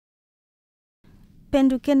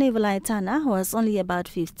Pendukeni Ivula-Ithana was only about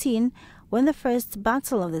 15 when the first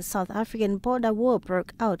battle of the South African border war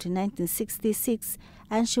broke out in 1966,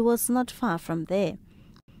 and she was not far from there.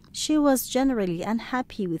 She was generally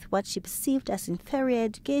unhappy with what she perceived as inferior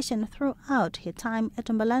education throughout her time at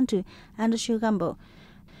Mbalantu and Shugambo.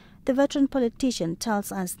 The veteran politician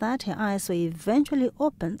tells us that her eyes were eventually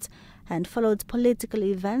opened and followed political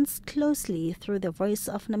events closely through the Voice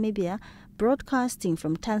of Namibia, broadcasting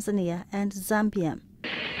from Tanzania and Zambia.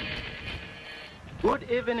 Good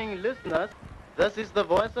evening, listeners. This is the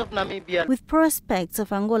Voice of Namibia. With prospects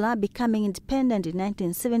of Angola becoming independent in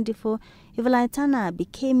 1974, Ivula-Ithana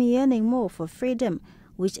became yearning more for freedom,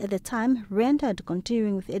 which at the time rendered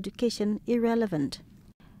continuing with education irrelevant.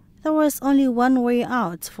 There was only one way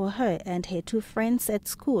out for her and her two friends at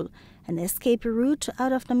school, an escape route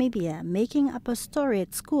out of Namibia, making up a story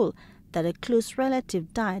at school that a close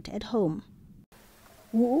relative died at home.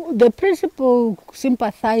 The principal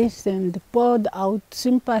sympathized and poured out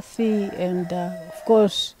sympathy and, of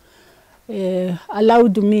course,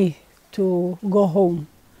 allowed me to go home.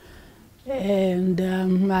 And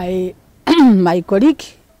my colleague,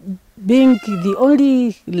 being the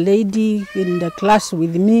only lady in the class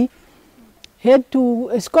with me, had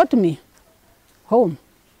to escort me home.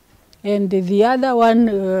 And the other one,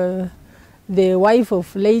 the wife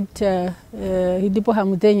of late Hidipo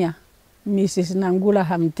Hamutenya, Mrs. Nangula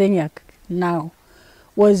Hamtenyak now,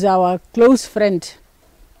 was our close friend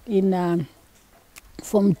in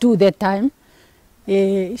Form 2 that time.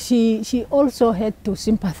 She also had to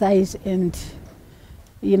sympathize and,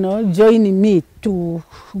 join me to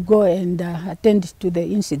go and attend to the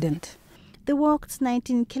incident. They walked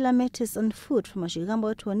 19 kilometers on foot from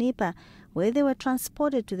Oshigambo to Onipa, where they were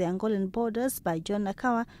transported to the Angolan borders by John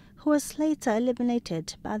Nakawa, who was later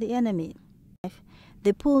eliminated by the enemy.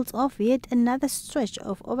 They pulled off yet another stretch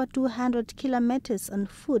of over 200 kilometers on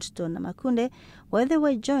foot to Namakunde, where they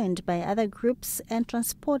were joined by other groups and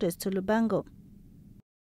transported to Lubango.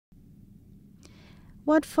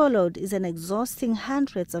 What followed is an exhausting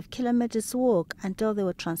hundreds of kilometers walk until they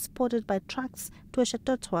were transported by trucks to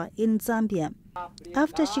Shatotwa in Zambia.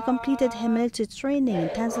 After she completed her military training in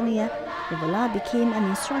Tanzania, Ivula became an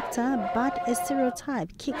instructor, but a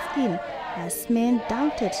stereotype kicked in as men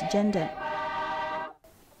doubted gender.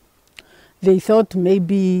 They thought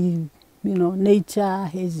maybe, nature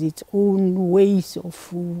has its own ways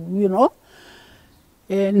of,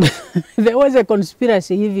 and there was a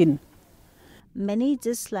conspiracy even. Many,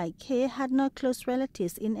 just like her, had no close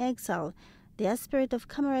relatives in exile. Their spirit of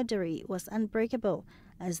camaraderie was unbreakable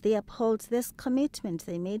as they uphold this commitment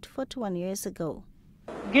they made 41 years ago.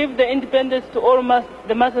 Give the independence to all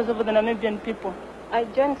the masses of the Namibian people. I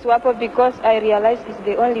joined SWAPO because I realized it's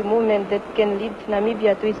the only movement that can lead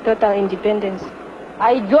Namibia to its total independence.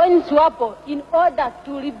 I joined SWAPO in order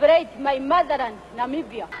to liberate my motherland,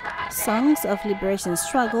 Namibia. Songs of liberation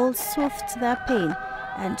struggle soothed their pain,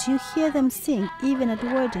 and you hear them sing even at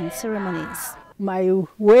wedding ceremonies. My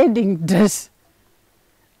wedding dress,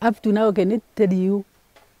 up to now, I cannot tell you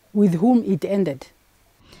with whom it ended.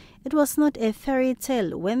 It was not a fairy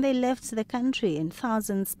tale when they left the country and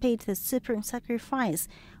thousands paid the supreme sacrifice,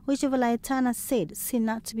 which Ivula-Ithana said seemed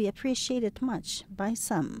not to be appreciated much by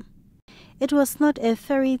some. It was not a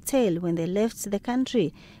fairy tale when they left the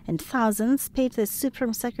country and thousands paid the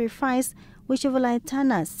supreme sacrifice, which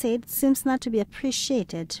Ivula-Ithana said seems not to be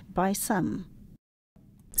appreciated by some.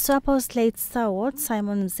 SWAPO's late stalwart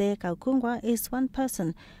Simon Mzee Kakungwa is one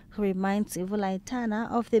person who reminds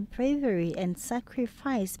Ivula-Ithana of the bravery and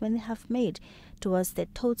sacrifice many have made towards the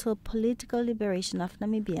total political liberation of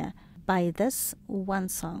Namibia by this one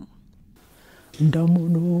song.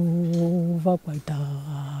 Ndamuno vakwata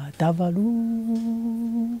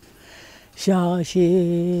tavalu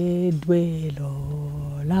shashe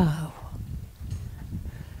dwelo lao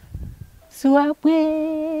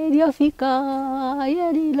Suapwe diofika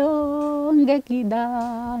yerilo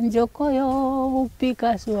ngekida njokoyo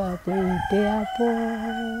pika suapwe teapo